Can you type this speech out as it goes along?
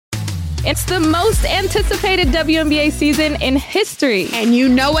It's the most anticipated WNBA season in history. And you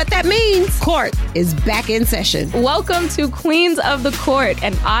know what that means. Court is back in session. Welcome to Queens of the Court,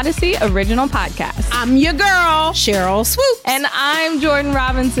 an Odyssey original podcast. I'm your girl, Cheryl Swoops. And I'm Jordan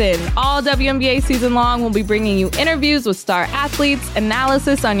Robinson. All WNBA season long, we'll be bringing you interviews with star athletes,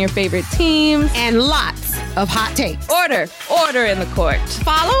 analysis on your favorite teams, and lots of hot takes. Order in the court.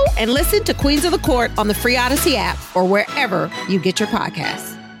 Follow and listen to Queens of the Court on the free Odyssey app or wherever you get your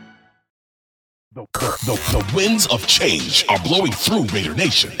podcasts. The winds of change are blowing through Raider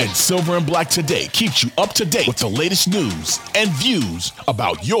Nation, and Silver and Black Today keeps you up to date with the latest news and views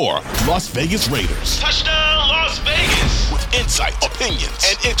about your Las Vegas Raiders. Touchdown, Las Vegas! With insight, opinions,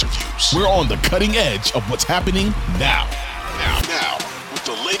 and interviews. We're on the cutting edge of what's happening now. With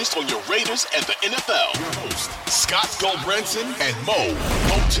the latest on your Raiders and the NFL. Your host, Scott Gulbranson and Mo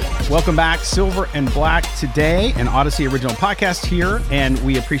Moton. Welcome back, Silver and Black Today, an Odyssey original podcast here, and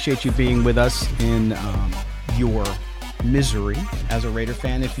we appreciate you being with us in your misery as a Raider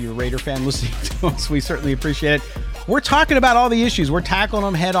fan. If you're a Raider fan listening to us, we certainly appreciate it. We're talking about all the issues. We're tackling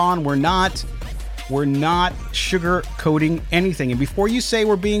them head on. We're not sugarcoating anything. And before you say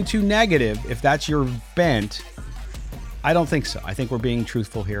we're being too negative, if that's your bent, I don't think so. I think we're being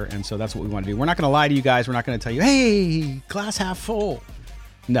truthful here, and so that's what we want to do. We're not going to lie to you guys. We're not going to tell you, hey, glass half full.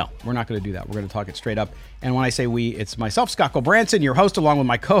 No, we're not going to do that. We're going to talk it straight up. And when I say we, it's myself, Scott Gulbranson, your host, along with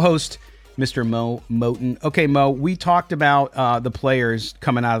my co-host, Mr. Mo Moton. Okay, Mo, we talked about the players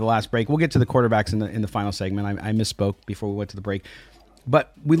coming out of the last break. We'll get to the quarterbacks in the final segment. I misspoke before we went to the break.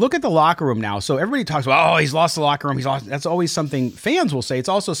 But we look at the locker room now. So everybody talks about, he's lost the locker room. He's lost. That's always something fans will say. It's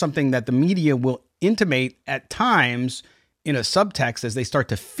also something that the media will intimate at times in a subtext as they start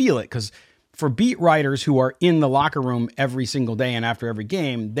to feel it. Because for beat writers who are in the locker room every single day and after every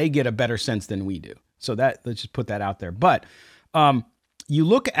game, they get a better sense than we do. So let's just put that out there. But you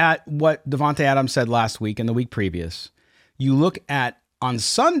look at what Davante Adams said last week and the week previous. You look at on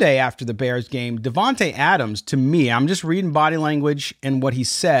Sunday after the Bears game, Davante Adams, to me, I'm just reading body language and what he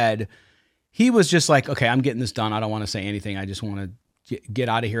said. He was just like, okay, I'm getting this done. I don't want to say anything. I just want to get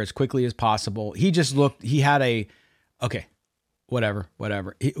out of here as quickly as possible. He just looked, he had okay, whatever.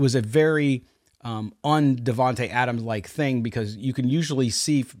 It was a very un-Davante Adams-like thing because you can usually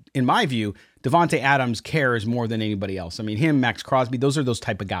see, in my view, Davante Adams cares more than anybody else. I mean, him, Max Crosby, those are those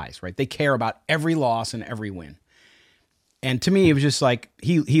type of guys, right? They care about every loss and every win. And to me, it was just like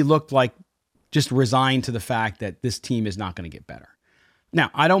he looked like just resigned to the fact that this team is not going to get better.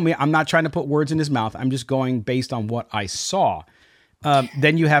 Now, I'm not trying to put words in his mouth. I'm just going based on what I saw.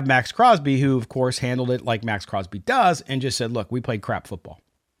 Then you have Max Crosby, who, of course, handled it like Max Crosby does and just said, look, we played crap football.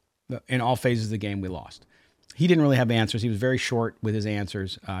 In all phases of the game, we lost. He didn't really have answers. He was very short with his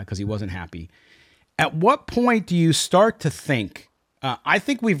answers because he wasn't happy. At what point do you start to think, I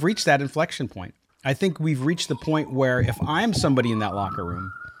think we've reached that inflection point. I think we've reached the point where if I'm somebody in that locker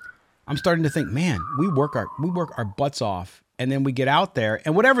room, I'm starting to think, man, we work our butts off, and then we get out there,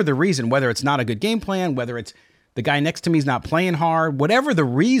 and whatever the reason, whether it's not a good game plan, whether it's the guy next to me is not playing hard, whatever the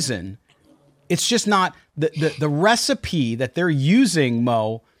reason, it's just not the recipe that they're using,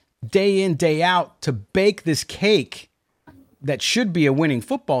 Mo, day in, day out to bake this cake that should be a winning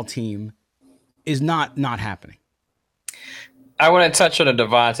football team is not happening. I want to touch on the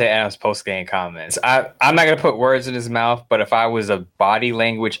Davante Adams post-game comments. I'm not going to put words in his mouth, but if I was a body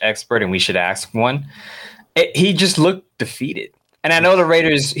language expert, and we should ask one, he just looked defeated. And I know the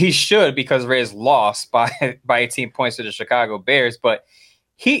Raiders, he should, because the Raiders lost by 18 points to the Chicago Bears, but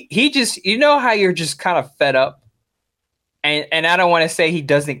he just, you know how you're just kind of fed up? And I don't want to say he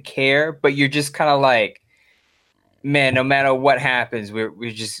doesn't care, but you're just kind of like, man, no matter what happens,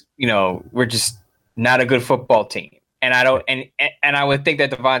 we're just not a good football team. And I don't, and I would think that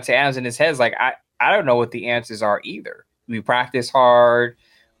Davante Adams in his head is like, I don't know what the answers are either. We practice hard.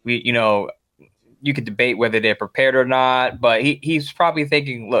 You could debate whether they're prepared or not, but he's probably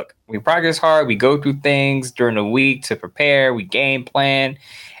thinking, look, we practice hard. We go through things during the week to prepare. We game plan,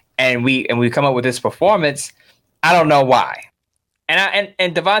 and we come up with this performance. I don't know why.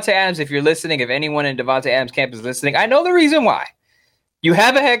 And Davante Adams, if you're listening, if anyone in Davante Adams' camp is listening, I know the reason why. You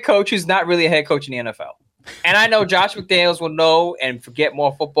have a head coach who's not really a head coach in the NFL. And I know Josh McDaniels will know and forget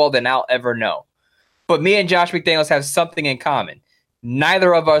more football than I'll ever know. But me and Josh McDaniels have something in common.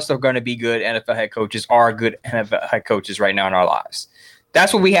 Neither of us are going to be good NFL head coaches or good NFL head coaches right now in our lives.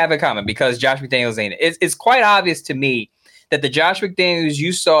 That's what we have in common because Josh McDaniels ain't it. It's quite obvious to me that the Josh McDaniels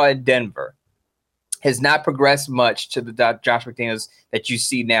you saw in Denver has not progressed much to the Josh McDaniels that you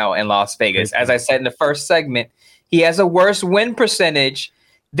see now in Las Vegas. As I said in the first segment, he has a worse win percentage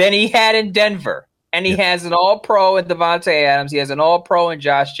than he had in Denver. And he has an all-pro in Devontae Adams. He has an all-pro in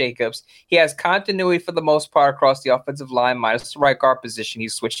Josh Jacobs. He has continuity for the most part across the offensive line, minus the right guard position. He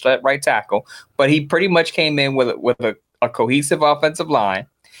switched to right tackle. But he pretty much came in with a cohesive offensive line.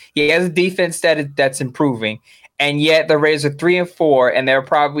 He has a defense that's improving. And yet the Raiders are 3-4, and they're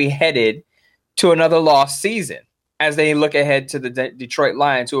probably headed to another lost season as they look ahead to the Detroit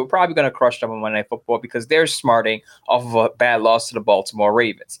Lions, who are probably going to crush them on Monday Night Football because they're smarting off of a bad loss to the Baltimore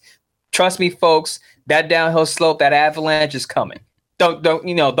Ravens. Trust me, folks, that downhill slope, that avalanche is coming.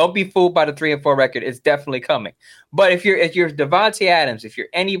 Don't be fooled by the 3-4 record. It's definitely coming. But if you're Devontae Adams, if you're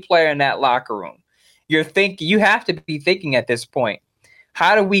any player in that locker room, you have to be thinking at this point,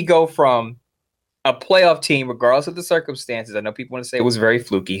 how do we go from a playoff team, regardless of the circumstances? I know people want to say it was very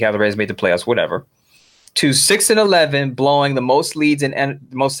fluky, how the Raiders made the playoffs, whatever, to 6-11, blowing the most leads and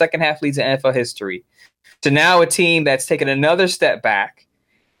the most second half leads in NFL history, to now a team that's taken another step back.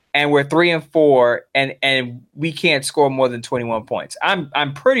 And we're 3-4, and we can't score more than 21 points.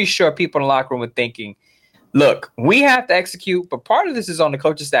 I'm pretty sure people in the locker room are thinking, look, we have to execute, but part of this is on the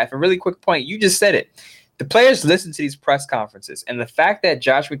coaching staff. And really quick point, you just said it. The players listen to these press conferences, and the fact that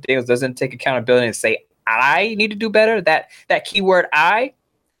Josh McDaniels doesn't take accountability and say, I need to do better, that keyword I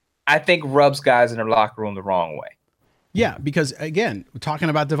think rubs guys in the locker room the wrong way. Yeah, because again, we're talking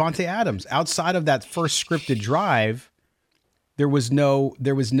about Devontae Adams. Outside of that first scripted drive, there was no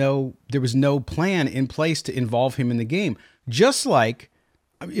plan in place to involve him in the game. Just like,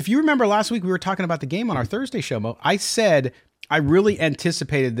 if you remember last week, we were talking about the game on our Thursday show, Mo. I said I really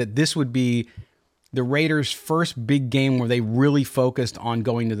anticipated that this would be the Raiders' first big game where they really focused on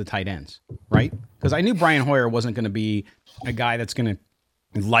going to the tight ends, right? Because I knew Brian Hoyer wasn't going to be a guy that's going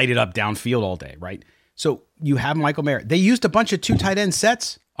to light it up downfield all day, right? So you have Michael Mayer. They used a bunch of 2 tight end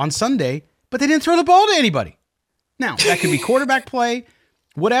sets on Sunday, but they didn't throw the ball to anybody. Now, that could be quarterback play,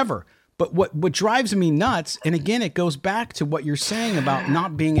 whatever. But what drives me nuts, and again, it goes back to what you're saying about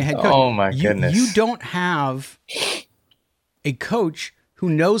not being a head coach. Oh, my goodness. You don't have a coach who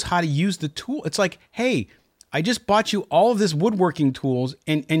knows how to use the tool. It's like, hey, I just bought you all of this woodworking tools,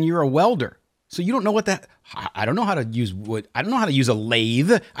 and you're a welder. So you don't know I don't know how to use wood. I don't know how to use a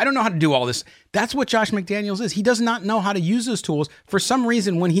lathe. I don't know how to do all this. That's what Josh McDaniels is. He does not know how to use those tools for some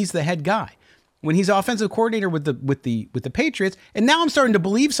reason when he's the head guy. When he's offensive coordinator with the Patriots, and now I'm starting to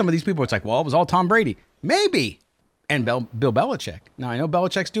believe some of these people. It's like, well, it was all Tom Brady, maybe, and Bill Belichick. Now I know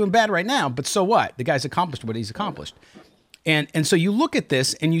Belichick's doing bad right now, but so what? The guy's accomplished what he's accomplished, and so you look at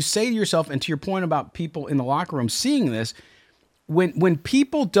this and you say to yourself, and to your point about people in the locker room seeing this, when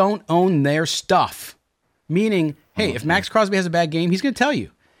people don't own their stuff, meaning, hey, if Max Crosby has a bad game, he's going to tell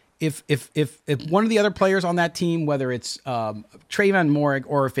you. If one of the other players on that team, whether it's Trayvon Moehrig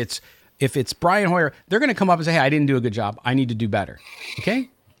or if it's Brian Hoyer, they're going to come up and say, hey, I didn't do a good job. I need to do better. Okay?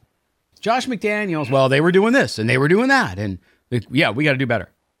 Josh McDaniels, well, they were doing this and they were doing that. And yeah, we got to do better.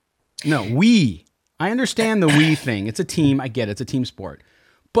 No, I understand the we thing. It's a team. I get it. It's a team sport.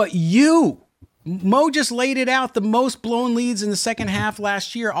 But Mo just laid it out. The most blown leads in the second half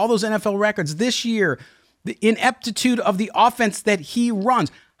last year, all those NFL records this year, the ineptitude of the offense that he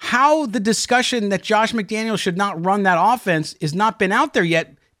runs. How the discussion that Josh McDaniels should not run that offense has not been out there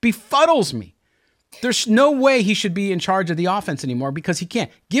yet befuddles me. There's no way he should be in charge of the offense anymore because he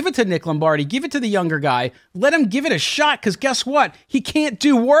can't. Give it to Nick Lombardi. Give it to the younger guy. Let him give it a shot because guess what? He can't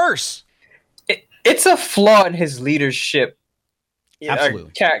do worse. It's a flaw in his leadership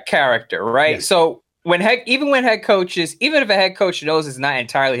character, right? Yes. So even if a head coach knows it's not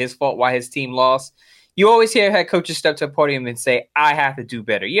entirely his fault why his team lost, you always hear head coaches step to a podium and say, I have to do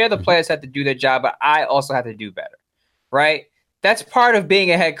better. Yeah, the players have to do their job, but I also have to do better, right? That's part of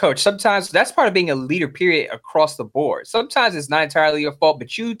being a head coach. Sometimes that's part of being a leader, period, across the board. Sometimes it's not entirely your fault,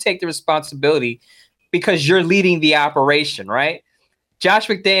 but you take the responsibility because you're leading the operation, right? Josh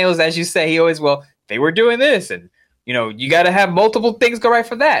McDaniels, as you say, they were doing this, and you got to have multiple things go right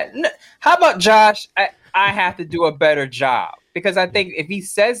for that. How about Josh? I have to do a better job because I think if he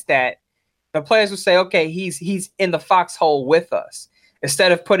says that, the players will say, okay, he's in the foxhole with us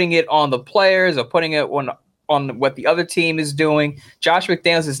instead of putting it on the players or putting it on what the other team is doing. Josh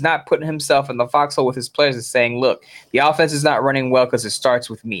McDaniels is not putting himself in the foxhole with his players and saying, look, the offense is not running well because it starts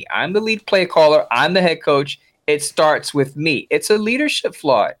with me. I'm the lead play caller. I'm the head coach. It starts with me. It's a leadership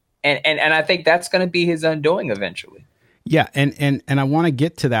flaw. And I think that's going to be his undoing eventually. Yeah, and I want to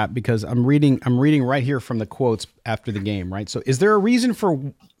get to that because I'm reading right here from the quotes after the game, right? So is there a reason for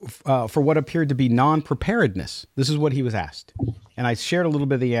what appeared to be non-preparedness? This is what he was asked. And I shared a little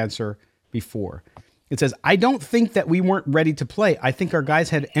bit of the answer before. It says, I don't think that we weren't ready to play. I think our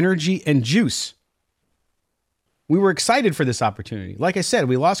guys had energy and juice. We were excited for this opportunity. Like I said,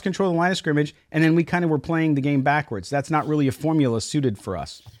 we lost control of the line of scrimmage, and then we kind of were playing the game backwards. That's not really a formula suited for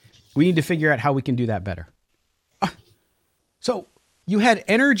us. We need to figure out how we can do that better. So you had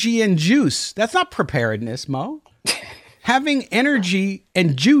energy and juice. That's not preparedness, Mo. Having energy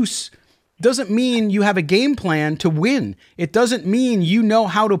and juice doesn't mean you have a game plan to win. It doesn't mean you know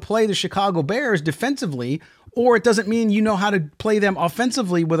how to play the Chicago Bears defensively, or it doesn't mean you know how to play them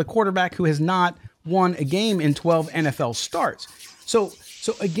offensively with a quarterback who has not won a game in 12 NFL starts. So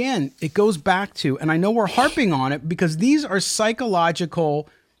again, it goes back to, and I know we're harping on it because these are psychological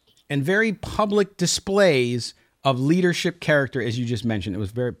and very public displays of leadership character, as you just mentioned. It was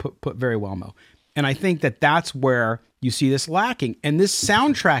very put very well, Mo. And I think that that's where you see this lacking. And this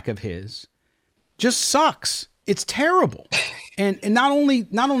soundtrack of his just sucks. It's terrible. And not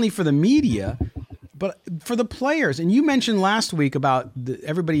only for the media, but for the players. And you mentioned last week about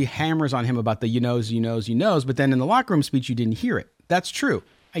everybody hammers on him about the you knows, but then in the locker room speech, you didn't hear it. That's true.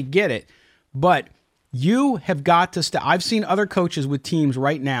 I get it. But you have got to I've seen other coaches with teams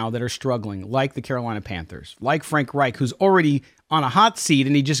right now that are struggling, like the Carolina Panthers, like Frank Reich, who's already on a hot seat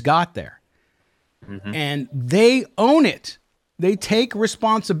and he just got there. Mm-hmm. And they own it. They take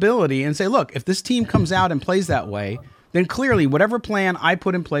responsibility and say, look, if this team comes out and plays that way, then clearly whatever plan I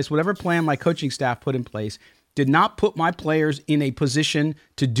put in place, whatever plan my coaching staff put in place, did not put my players in a position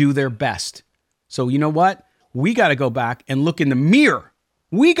to do their best. So you know what? We got to go back and look in the mirror.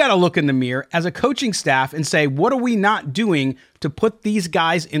 We got to look in the mirror as a coaching staff and say, what are we not doing to put these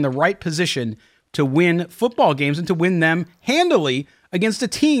guys in the right position to win football games and to win them handily against a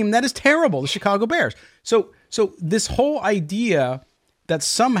team that is terrible, the Chicago Bears? So this whole idea that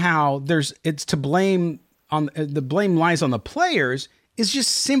somehow it's to blame on the blame lies on the players is just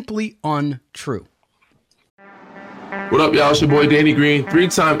simply untrue. What up, y'all? It's your boy Danny Green,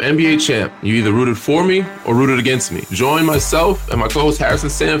 3-time NBA champ. You either rooted for me or rooted against me. Join myself and my co-host Harrison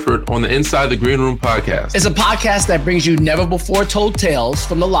Sanford on the Inside the Green Room podcast. It's a podcast that brings you never before told tales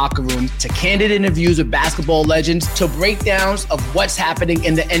from the locker room to candid interviews with basketball legends to breakdowns of what's happening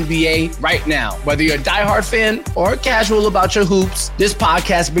in the NBA right now. Whether you're a diehard fan or casual about your hoops, this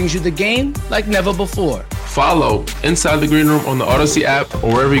podcast brings you the game like never before. Follow Inside the Green Room on the Odyssey app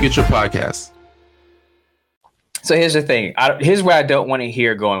or wherever you get your podcasts. So here's the thing. Here's what I don't want to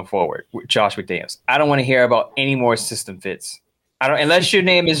hear going forward with Josh McDaniels. I don't want to hear about any more system fits. Unless your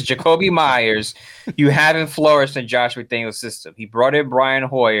name is Jacoby Myers, you haven't flourished in Josh McDaniels' system. He brought in Brian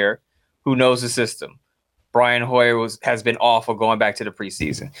Hoyer, who knows the system. Brian Hoyer has been awful going back to the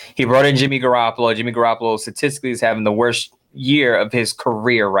preseason. He brought in Jimmy Garoppolo. Jimmy Garoppolo statistically is having the worst year of his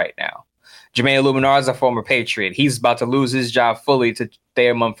career right now. Jermaine Illuminar is a former Patriot. He's about to lose his job fully to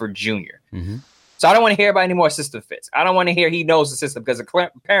Thayer Munford Jr. Mm-hmm. So I don't want to hear about any more system fits. I don't want to hear he knows the system because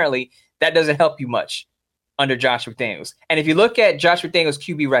apparently that doesn't help you much under Josh McDaniels. And if you look at Josh McDaniels'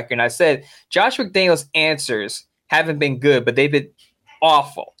 QB record, and I said Josh McDaniels' answers haven't been good, but they've been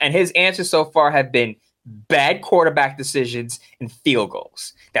awful. And his answers so far have been bad quarterback decisions and field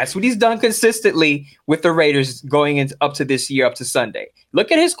goals. That's what he's done consistently with the Raiders going up to this year, up to Sunday.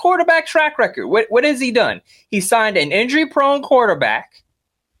 Look at his quarterback track record. What has he done? He signed an injury-prone quarterback,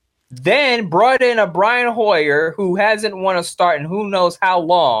 then brought in a Brian Hoyer who hasn't won a start in who knows how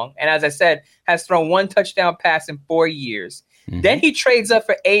long. And as I said, has thrown one touchdown pass in 4 years. Mm-hmm. Then he trades up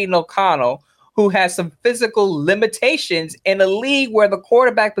for Aiden O'Connell, who has some physical limitations in a league where the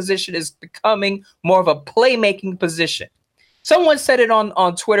quarterback position is becoming more of a playmaking position. Someone said it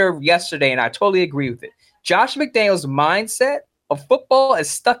on Twitter yesterday, and I totally agree with it. Josh McDaniels' mindset of football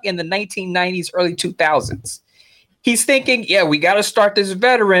is stuck in the 1990s, early 2000s. He's thinking, yeah, we got to start this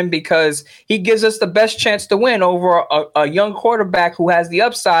veteran because he gives us the best chance to win over a young quarterback who has the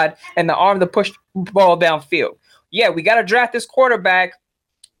upside and the arm to push the ball downfield. Yeah, we got to draft this quarterback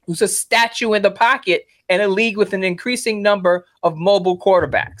who's a statue in the pocket in a league with an increasing number of mobile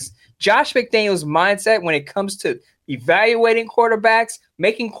quarterbacks. Josh McDaniels' mindset when it comes to evaluating quarterbacks,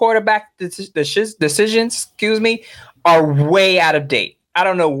 making quarterback decisions, are way out of date. I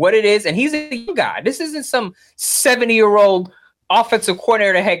don't know what it is. And he's a young guy. This isn't some 70-year-old offensive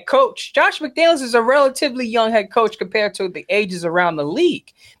coordinator head coach. Josh McDaniels is a relatively young head coach compared to the ages around the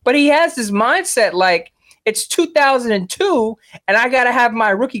league. But he has this mindset like it's 2002 and I got to have my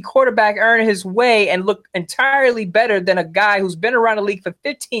rookie quarterback earn his way and look entirely better than a guy who's been around the league for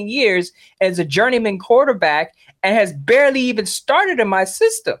 15 years as a journeyman quarterback and has barely even started in my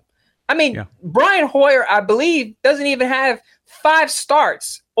system. I mean, Brian Hoyer, I believe, doesn't even have 5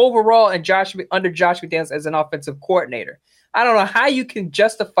 starts overall under Josh McDaniels as an offensive coordinator. I don't know how you can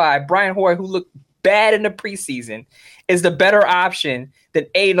justify Brian Hoyer, who looked bad in the preseason is the better option than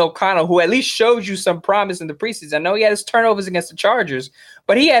Aiden O'Connell, who at least showed you some promise in the preseason. I know he had his turnovers against the Chargers,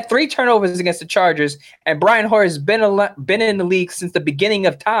 but he had 3 turnovers against the Chargers, and Brian Hoyer has been in the league since the beginning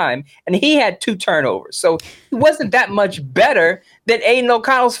of time, and he had 2 turnovers. So he wasn't that much better than Aiden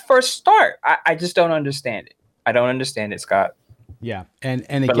O'Connell's first start. I just don't understand it. I don't understand it, Scott. Yeah, and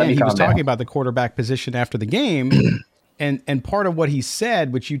again, he was talking about the quarterback position after the game, and part of what he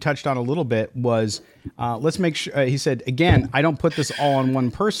said, which you touched on a little bit, was let's make sure. He said again, I don't put this all on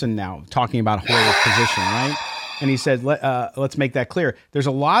one person now. Talking about Hoyer's position, right? And he said, let's make that clear. There's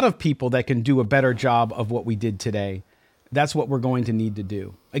a lot of people that can do a better job of what we did today. That's what we're going to need to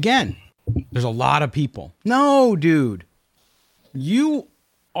do. Again, there's a lot of people. No, dude, you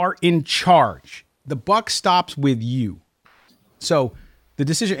are in charge. The buck stops with you. So the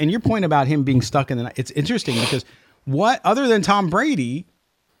decision, and your point about him being stuck in the night, it's interesting because what, other than Tom Brady,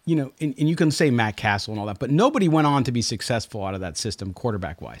 you know, and you can say Matt Castle and all that, but nobody went on to be successful out of that system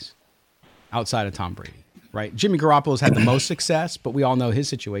quarterback-wise outside of Tom Brady, right? Jimmy Garoppolo's had the most success, but we all know his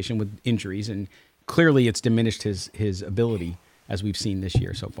situation with injuries, and clearly it's diminished his ability as we've seen this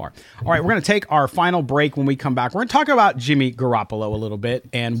year so far. All right, we're going to take our final break. When we come back, we're going to talk about Jimmy Garoppolo a little bit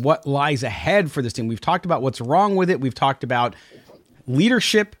and what lies ahead for this team. We've talked about what's wrong with it. We've talked about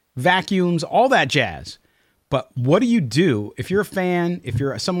leadership, vacuums, all that jazz. But what do you do if you're a fan, if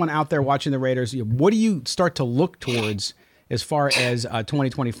you're someone out there watching the Raiders, what do you start to look towards as far as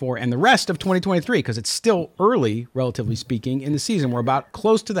 2024 and the rest of 2023? Because it's still early, relatively speaking, in the season. We're about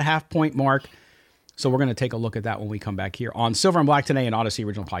close to the half-point mark. So we're going to take a look at that when we come back here on Silver and Black today and Odyssey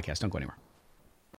Original Podcast. Don't go anywhere.